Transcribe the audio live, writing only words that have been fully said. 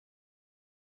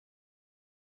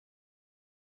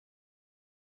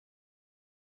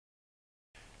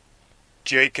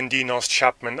Jake and Dinos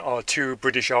Chapman are two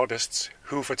British artists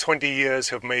who for 20 years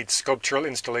have made sculptural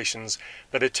installations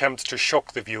that attempt to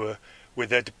shock the viewer with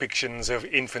their depictions of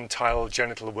infantile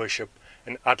genital worship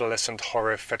and adolescent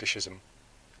horror fetishism.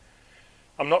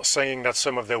 I'm not saying that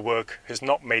some of their work has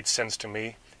not made sense to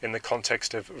me in the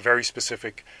context of very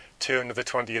specific turn of the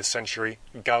 20th century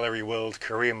gallery world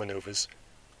career maneuvers.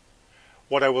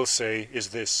 What I will say is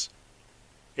this.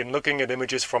 In looking at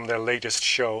images from their latest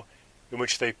show, in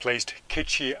which they placed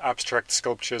kitschy abstract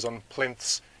sculptures on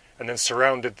plinths and then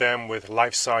surrounded them with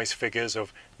life-size figures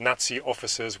of Nazi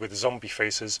officers with zombie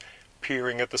faces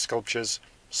peering at the sculptures,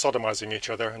 sodomizing each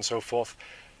other and so forth,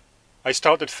 I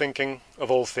started thinking, of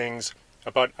all things,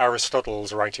 about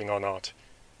Aristotle's writing on art.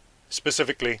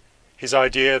 Specifically, his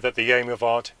idea that the aim of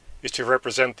art is to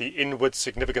represent the inward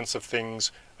significance of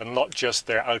things and not just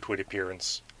their outward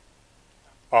appearance.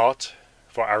 Art,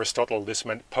 for Aristotle this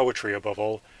meant poetry above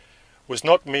all, was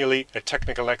not merely a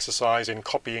technical exercise in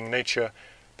copying nature,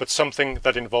 but something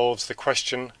that involves the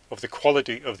question of the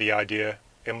quality of the idea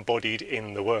embodied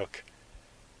in the work.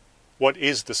 What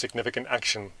is the significant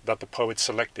action that the poet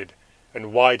selected,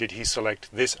 and why did he select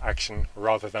this action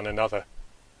rather than another?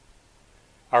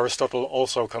 Aristotle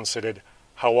also considered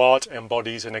how art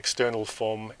embodies an external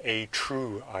form, a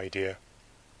true idea.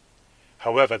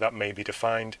 However that may be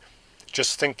defined,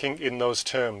 just thinking in those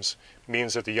terms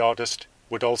means that the artist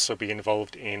would also be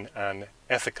involved in an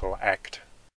ethical act.